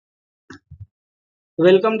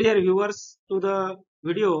Welcome dear viewers to the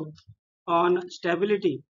video on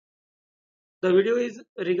stability. The video is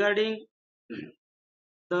regarding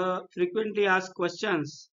the frequently asked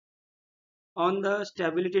questions on the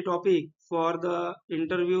stability topic for the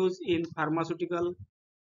interviews in pharmaceutical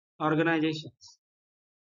organizations.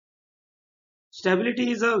 Stability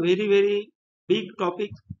is a very big topic.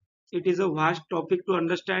 It is a vast topic to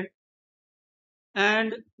understand,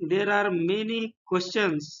 and there are many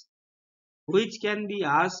questions which can be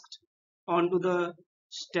asked onto the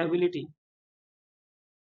stability.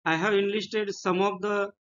 I have enlisted some of the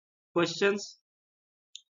questions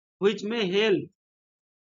which may help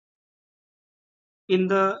in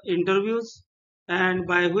the interviews and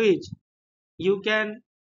by which you can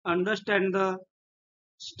understand the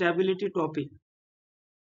stability topic.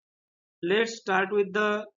 Let's start with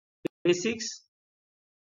the basics.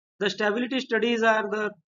 The stability studies are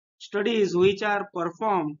the studies which are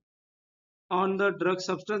performed on the drug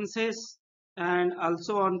substances and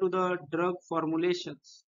also onto the drug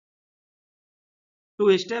formulations to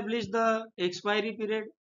establish the expiry period,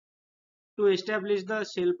 to establish the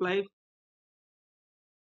shelf life,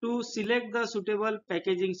 to select the suitable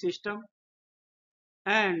packaging system,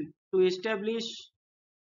 and to establish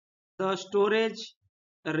the storage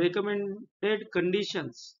recommended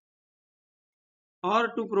conditions or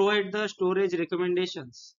to provide the storage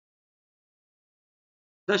recommendations.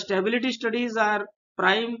 The stability studies are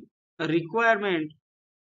prime requirement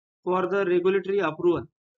for the regulatory approval,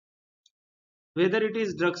 whether it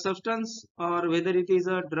is drug substance or whether it is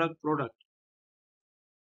a drug product.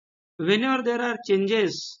 Whenever there are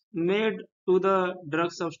changes made to the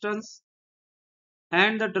drug substance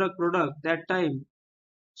and the drug product, that time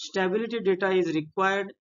stability data is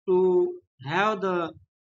required to have the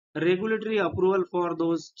regulatory approval for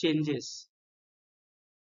those changes.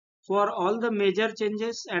 For all the major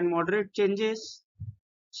changes and moderate changes,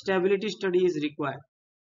 stability study is required.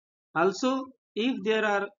 Also, if there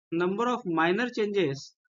are number of minor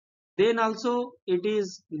changes, then also it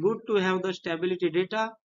is good to have the stability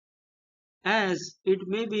data, as it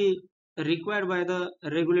may be required by the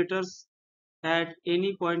regulators at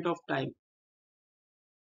any point of time.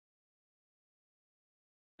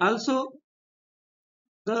 Also,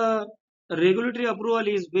 the regulatory approval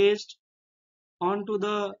is based onto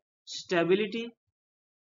the stability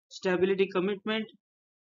commitment,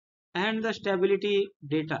 and the stability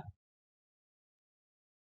data.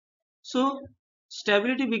 So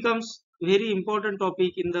stability becomes very important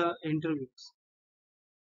topic in the interviews.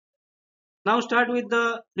 Now start with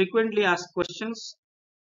the frequently asked questions.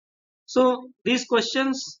 So these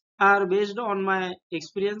questions are based on my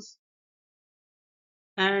experience,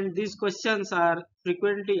 and these questions are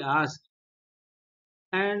frequently asked,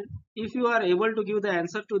 and if you are able to give the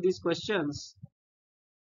answer to these questions,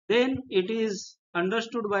 then it is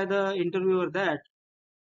understood by the interviewer that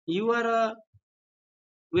you are a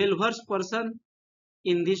well versed person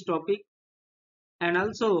in this topic, and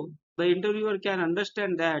also the interviewer can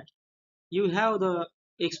understand that you have the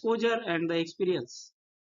exposure and the experience.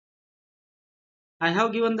 I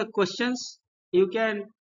have given the questions. You can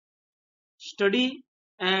study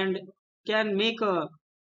and can make a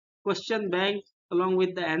question bank along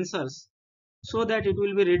with the answers so that it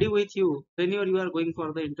will be ready with you whenever you are going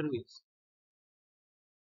for the interviews.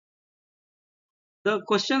 The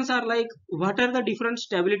questions are like, what are the different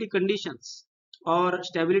stability conditions or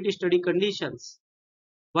stability study conditions?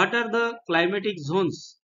 What are the climatic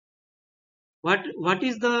zones? What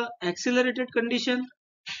is the accelerated condition,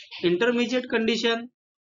 intermediate condition,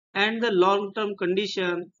 and the long term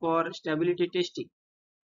condition for stability testing?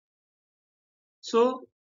 So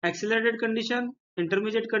accelerated condition,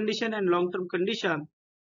 intermediate condition, and long term condition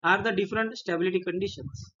are the different stability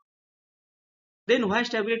conditions. Then why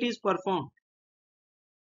stability is performed?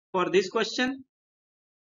 For this question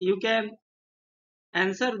you can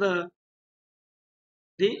answer the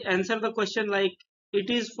question like, it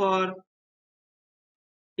is for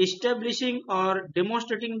establishing or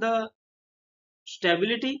demonstrating the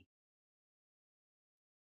stability,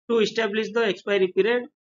 to establish the expiry period,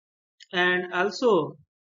 and also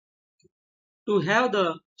to have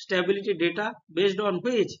the stability data based on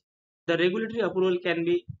which the regulatory approval can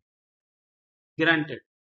be granted.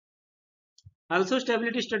 Also,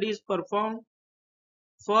 stability study is performed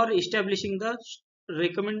for establishing the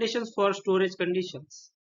recommendations for storage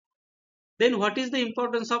conditions. Then what is the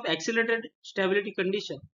importance of accelerated stability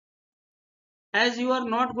condition? As you are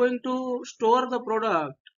not going to store the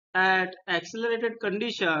product at accelerated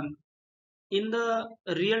condition in the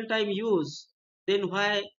real time use, then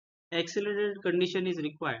why accelerated condition is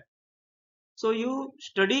required? So you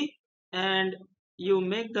study and you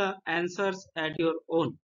make the answers at your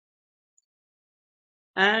own.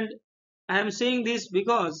 And I am saying this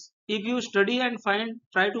because if you study and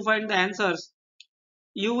try to find the answers,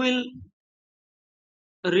 you will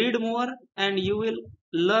read more and you will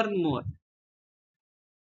learn more.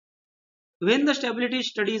 When the stability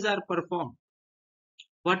studies are performed,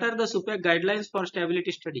 what are the SUPEC guidelines for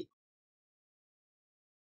stability study?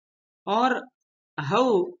 Or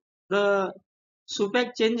how the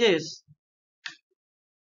SUPEC changes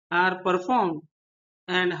are performed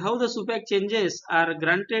and how the SUPEC changes are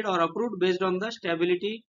granted or approved based on the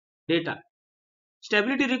stability data.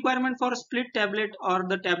 Stability requirement for split tablet or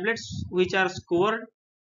the tablets which are scored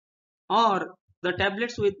or the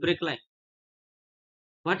tablets with break line.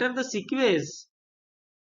 What are the sequences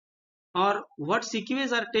or what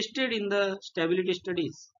sequences are tested in the stability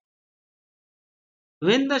studies?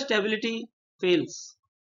 When the stability fails,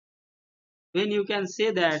 when you can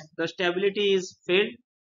say that the stability is failed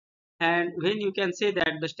and when you can say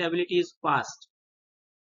that the stability is passed.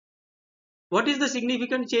 What is the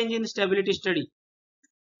significant change in stability study?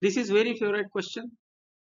 This is very favorite question,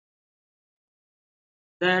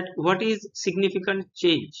 that what is significant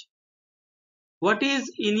change? What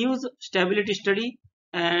is in-use stability study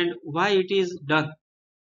and why it is done?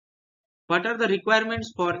 What are the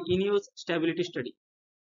requirements for in-use stability study?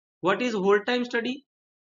 What is hold time study?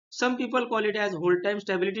 Some people call it as hold time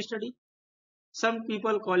stability study. Some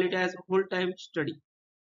people call it as hold time study.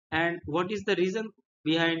 And what is the reason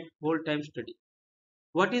behind hold time study?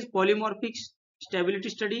 What is polymorphic stability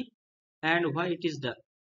study and why it is done?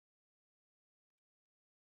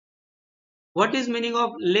 What is meaning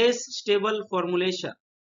of less stable formulation?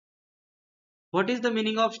 What is the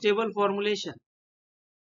meaning of stable formulation?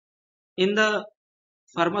 In the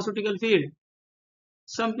pharmaceutical field,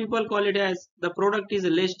 some people call it as the product is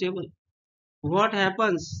less stable. What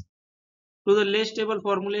happens to the less stable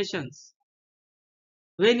formulations?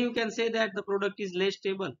 When you can say that the product is less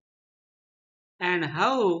stable and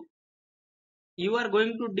how you are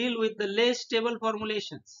going to deal with the less stable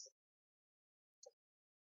formulations?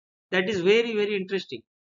 That is very, very interesting.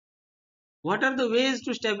 What are the ways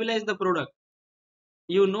to stabilize the product?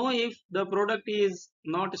 You know if the product is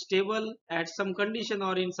not stable at some condition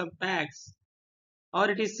or in some packs, or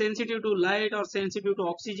it is sensitive to light or sensitive to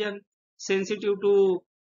oxygen, sensitive to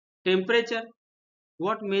temperature,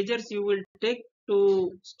 what measures you will take to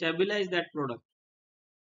stabilize that product?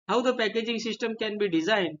 How the packaging system can be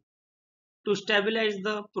designed to stabilize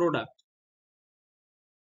the product?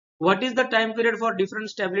 What is the time period for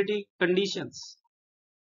different stability conditions?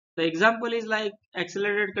 The example is like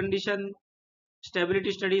accelerated condition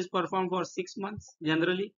stability studies performed for 6 months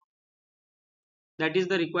generally. That is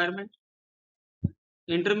the requirement.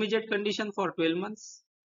 Intermediate condition for 12 months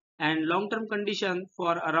and long-term condition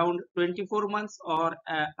for around 24 months or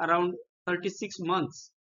around 36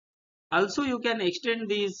 months. Also, you can extend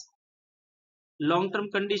these long-term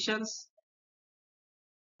conditions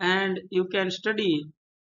and you can study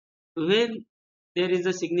when there is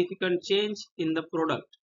a significant change in the product.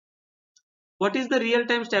 What is the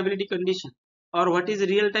real-time stability condition or what is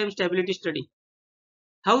real-time stability study?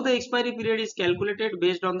 How the expiry period is calculated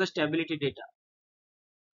based on the stability data.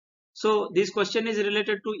 So this question is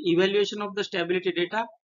related to evaluation of the stability data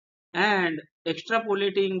and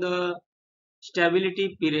extrapolating the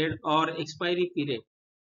stability period or expiry period.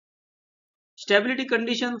 Stability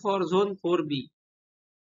condition for zone 4B.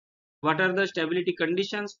 What are the stability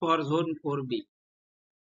conditions for zone 4B?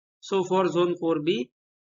 So for zone 4B,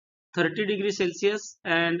 30 degrees Celsius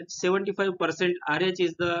and 75% RH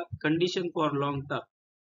is the condition for long term.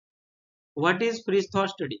 What is freeze-thaw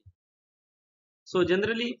study? So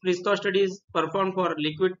generally freeze-thaw study is performed for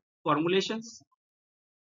liquid formulations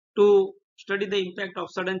to study the impact of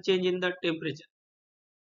sudden change in the temperature.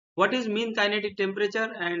 What is mean kinetic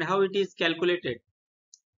temperature and how it is calculated?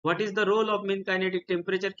 What is the role of mean kinetic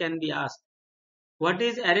temperature can be asked. What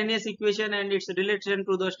is Arrhenius equation and its relation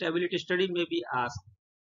to the stability study may be asked.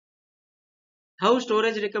 How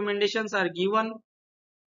storage recommendations are given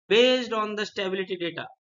based on the stability data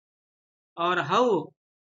or how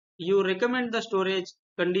you recommend the storage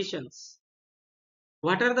conditions.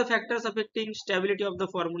 What are the factors affecting stability of the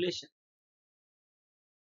formulation?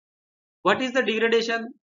 What is the degradation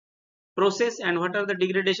process and what are the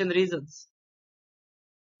degradation reasons?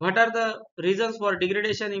 What are the reasons for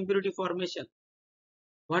degradation impurity formation?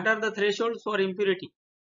 What are the thresholds for impurity?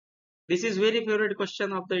 This is very favorite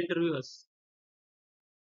question of the interviewers.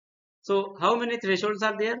 So how many thresholds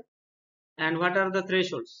are there and what are the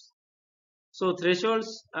thresholds? So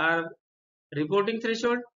thresholds are reporting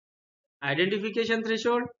threshold, identification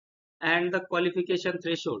threshold and the qualification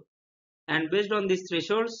threshold. and based on these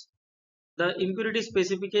thresholds, the impurity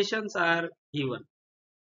specifications are given.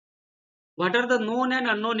 What are the known and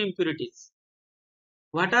unknown impurities?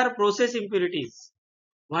 What are process impurities?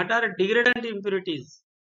 What are degradant impurities?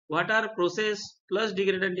 What are process plus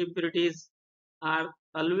degradant impurities are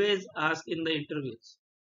always asked in the interviews.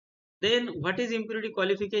 Then what is impurity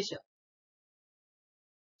qualification?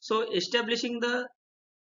 So establishing the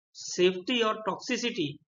safety or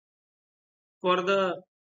toxicity for the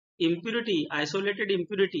impurity, isolated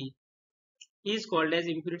impurity, is called as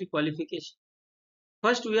impurity qualification.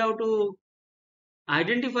 First we have to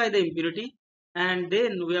identify the impurity and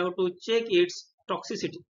then we have to check its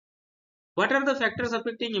toxicity. What are the factors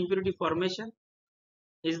affecting impurity formation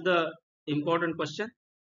is the important question.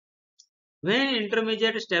 When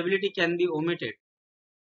intermediate stability can be omitted.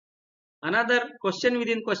 Another question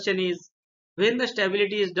within question is when the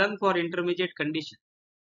stability is done for intermediate condition.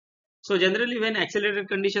 So generally when accelerated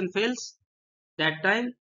condition fails, that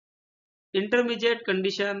time intermediate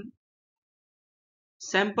condition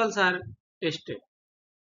samples are tested.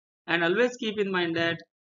 And always keep in mind that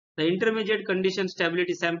the intermediate condition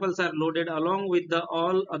stability samples are loaded along with the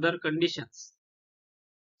all other conditions.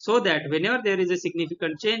 So that whenever there is a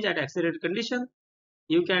significant change at accelerated condition,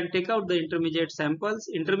 you can take out the intermediate samples,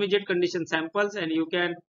 intermediate condition samples, and you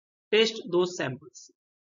can test those samples.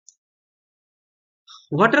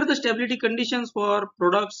 What are the stability conditions for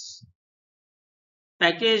products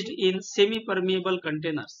packaged in semi-permeable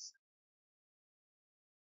containers?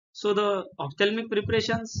 So the ophthalmic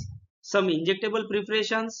preparations, some injectable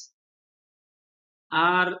preparations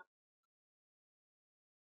are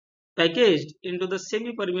packaged into the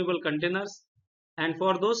semi-permeable containers, and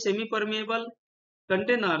for those semi-permeable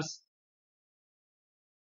containers,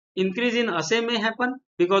 increase in assay may happen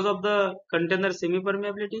because of the container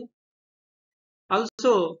semi-permeability.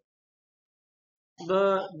 Also,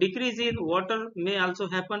 the decrease in water may also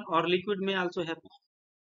happen or liquid may also happen.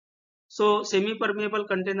 So semi-permeable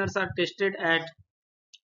containers are tested at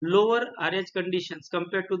lower RH conditions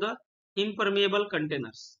compared to the impermeable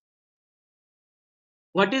containers.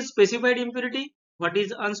 What is specified impurity? What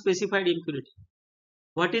is unspecified impurity?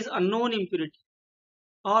 What is unknown impurity?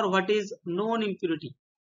 Or what is known impurity?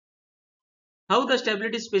 How the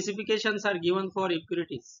stability specifications are given for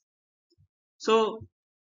impurities? So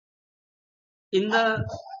in the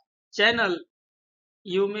channel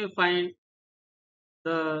you may find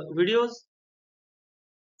the videos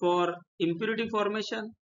for impurity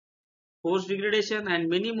formation, force degradation, and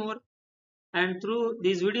many more, and through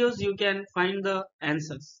these videos you can find the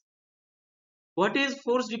answers. What is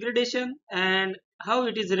force degradation and how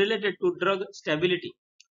it is related to drug stability?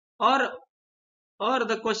 Or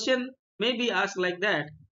the question may be asked like that,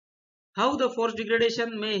 how the force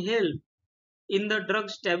degradation may help in the drug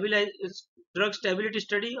stability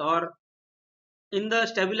study or in the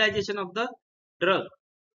stabilization of the drug.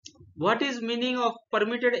 What is meaning of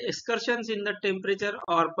permitted excursions in the temperature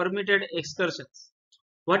or permitted excursions?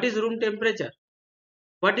 What is room temperature?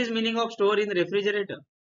 What is meaning of store in refrigerator?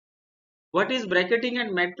 What is bracketing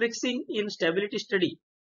and matrixing in stability study?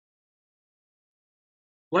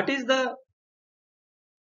 What is the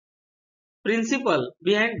principle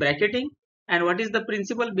behind bracketing and what is the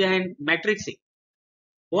principle behind matrixing?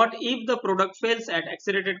 What if the product fails at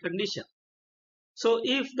accelerated condition? So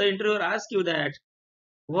if the interviewer asks you that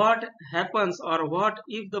what happens or what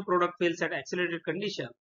if the product fails at accelerated condition,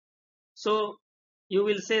 so you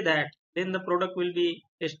will say that then the product will be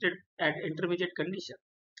tested at intermediate condition.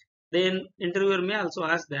 Then interviewer may also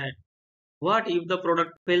ask that what if the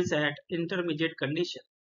product fails at intermediate condition?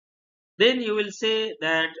 Then you will say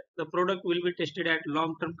that the product will be tested at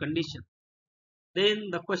long-term condition. Then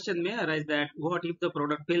the question may arise that what if the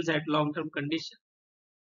product fails at long-term condition?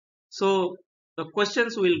 So the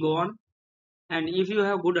questions will go on, and if you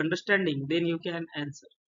have good understanding then you can answer.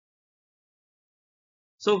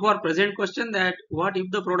 So for present question that what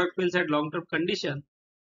if the product fails at long-term condition,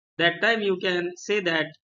 that time you can say that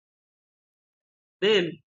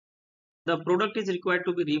then the product is required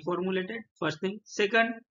to be reformulated, first thing.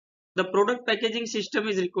 Second, the product packaging system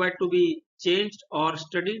is required to be changed or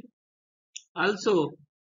studied. Also,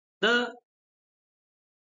 the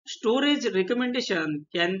storage recommendation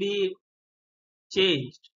can be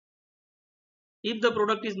changed. If the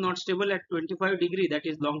product is not stable at 25 degree, that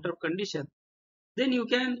is long-term condition, then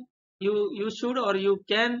you should or you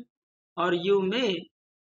can or you may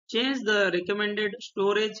change the recommended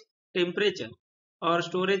storage temperature or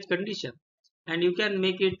storage condition, and you can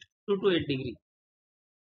make it 2 to 8 degree,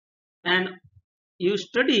 and you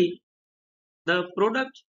study the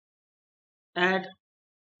product at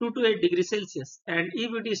 2 to 8 degrees Celsius, and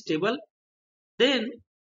if it is stable, then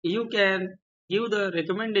you can give the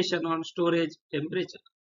recommendation on storage temperature.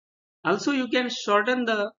 Also, you can shorten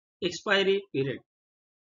the expiry period.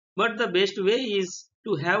 But the best way is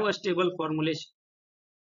to have a stable formulation.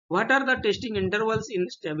 What are the testing intervals in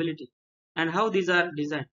stability and how these are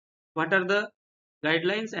designed? What are the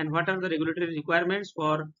guidelines and what are the regulatory requirements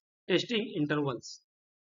for testing intervals?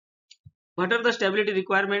 What are the stability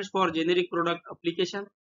requirements for generic product application?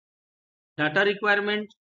 Data requirement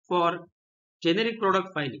for generic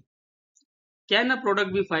product filing. Can a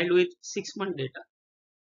product be filed with 6-month data?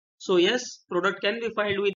 So yes, product can be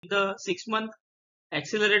filed with the 6-month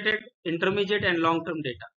accelerated, intermediate and long-term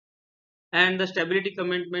data, and the stability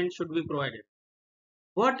commitment should be provided.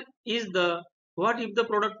 What is the what if the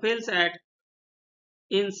product fails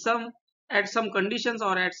in some at some conditions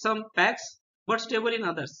or at some packs but stable in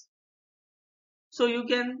others? So you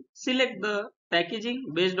can select the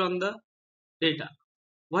packaging based on the data.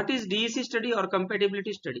 What is DEC study or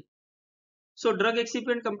compatibility study? So drug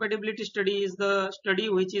excipient compatibility study is the study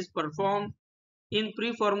which is performed in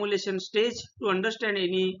pre-formulation stage to understand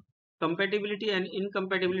any compatibility and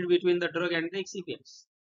incompatibility between the drug and the excipients.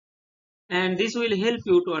 And this will help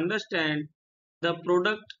you to understand the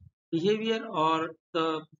product behavior or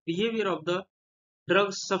the behavior of the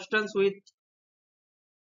drug substance with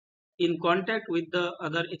in contact with the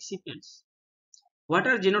other excipients. What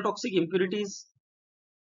are genotoxic impurities?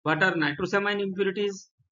 What are nitrosamine impurities?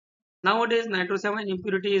 Nowadays, nitrosamine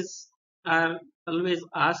impurities are always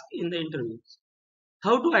asked in the interviews.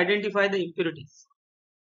 How to identify the impurities?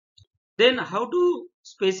 Then how to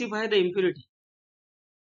specify the impurity?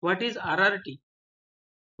 What is RRT?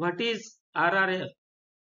 What is RRF?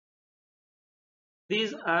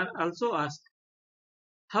 These are also asked.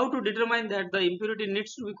 How to determine that the impurity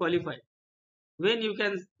needs to be qualified? When you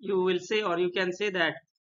will say or you can say that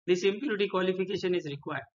this impurity qualification is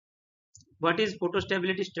required. What is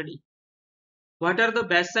photostability study? What are the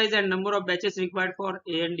batch size and number of batches required for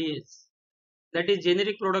ANDAs? That is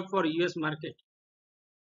generic product for US market.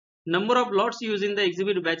 Number of lots used in the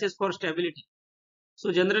exhibit batches for stability.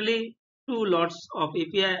 So generally 2 lots of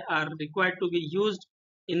API are required to be used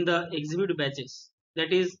in the exhibit batches.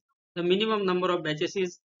 That is the minimum number of batches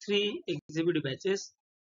is 3 exhibit batches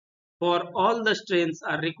for all the strains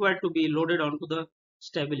are required to be loaded onto the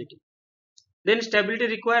stability. Then stability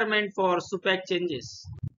requirement for SUPAC changes.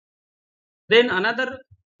 Then another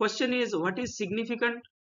question is what is significant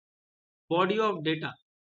body of data?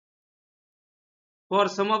 For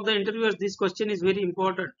some of the interviewers this question is very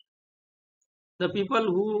important. The people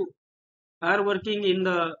who are working in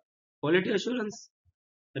the quality assurance,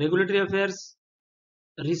 regulatory affairs,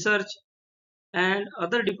 research and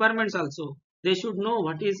other departments also, they should know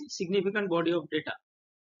what is significant body of data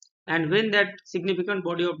and when that significant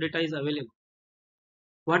body of data is available.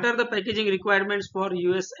 What are the packaging requirements for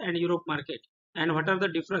US and Europe market and what are the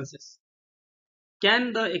differences?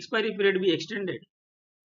 Can the expiry period be extended?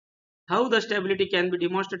 How the stability can be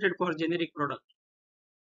demonstrated for generic product?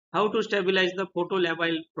 How to stabilize the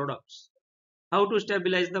photolabile products? How to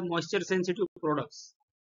stabilize the moisture sensitive products?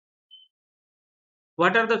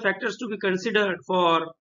 What are the factors to be considered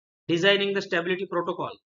for designing the stability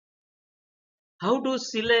protocol? How to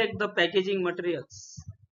select the packaging materials?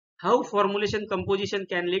 How formulation composition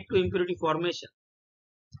can lead to impurity formation?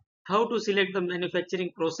 How to select the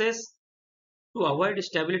manufacturing process to avoid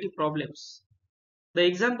stability problems? The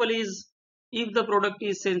example is if the product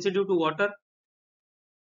is sensitive to water,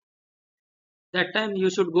 that time you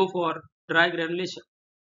should go for dry granulation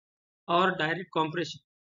or direct compression.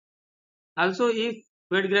 Also, if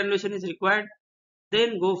wet granulation is required,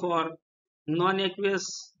 then go for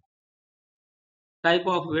non-aqueous type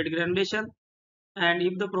of wet granulation. And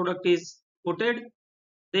if the product is coated,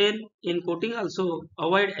 then in coating also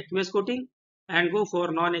avoid aqueous coating and go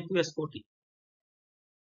for non-aqueous coating.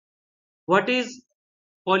 What is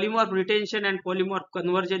polymorph retention and polymorph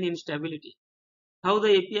conversion in stability? How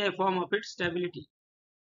the API form of its stability?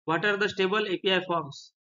 What are the stable API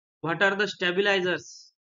forms? What are the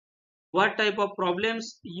stabilizers? What type of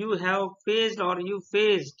problems you have faced or you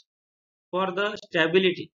faced for the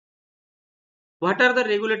stability? What are the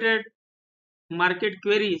regulated market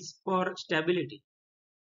queries for stability?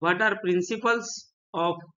 What are principles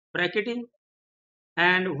of bracketing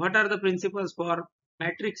and what are the principles for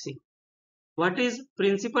matrixing? What is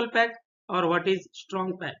principal pack or what is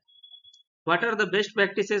strong pack? What are the best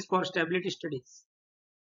practices for stability studies?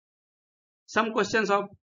 Some questions of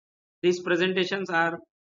these presentations are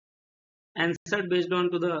answered based on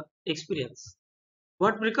to the experience.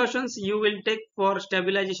 What precautions you will take for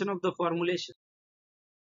stabilization of the formulation?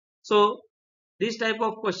 So these type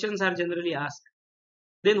of questions are generally asked.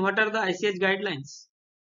 Then what are the ICH guidelines?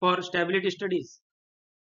 for stability studies?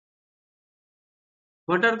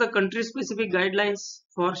 What are the country specific guidelines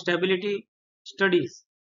for stability studies?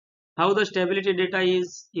 How the stability data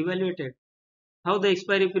is evaluated? How the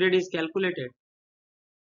expiry period is calculated?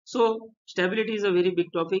 So stability is a very big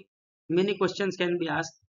topic. Many questions can be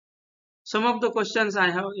asked. Some of the questions I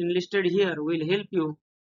have enlisted here will help you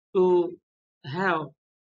to have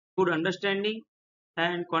good understanding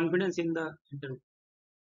and confidence in the interview.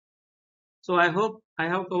 So I hope I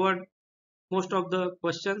have covered most of the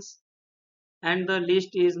questions, and the list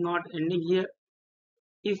is not ending here.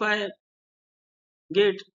 If I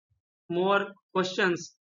get more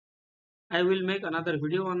questions, I will make another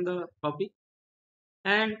video on the topic.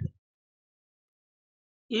 And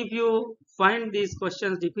if you find these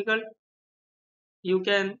questions difficult, you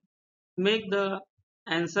can make the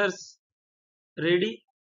answers ready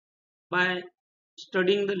by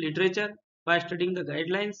studying the literature, by studying the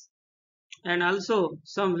guidelines, and also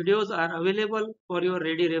some videos are available for your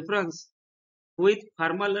ready reference with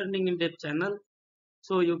Pharma Learning in Depth channel.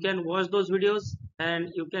 So you can watch those videos and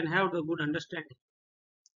you can have the good understanding.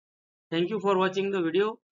 Thank you for watching the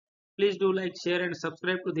video. Please do like, share and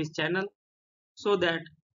subscribe to this channel so that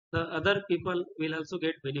the other people will also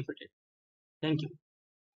get benefited. Thank you.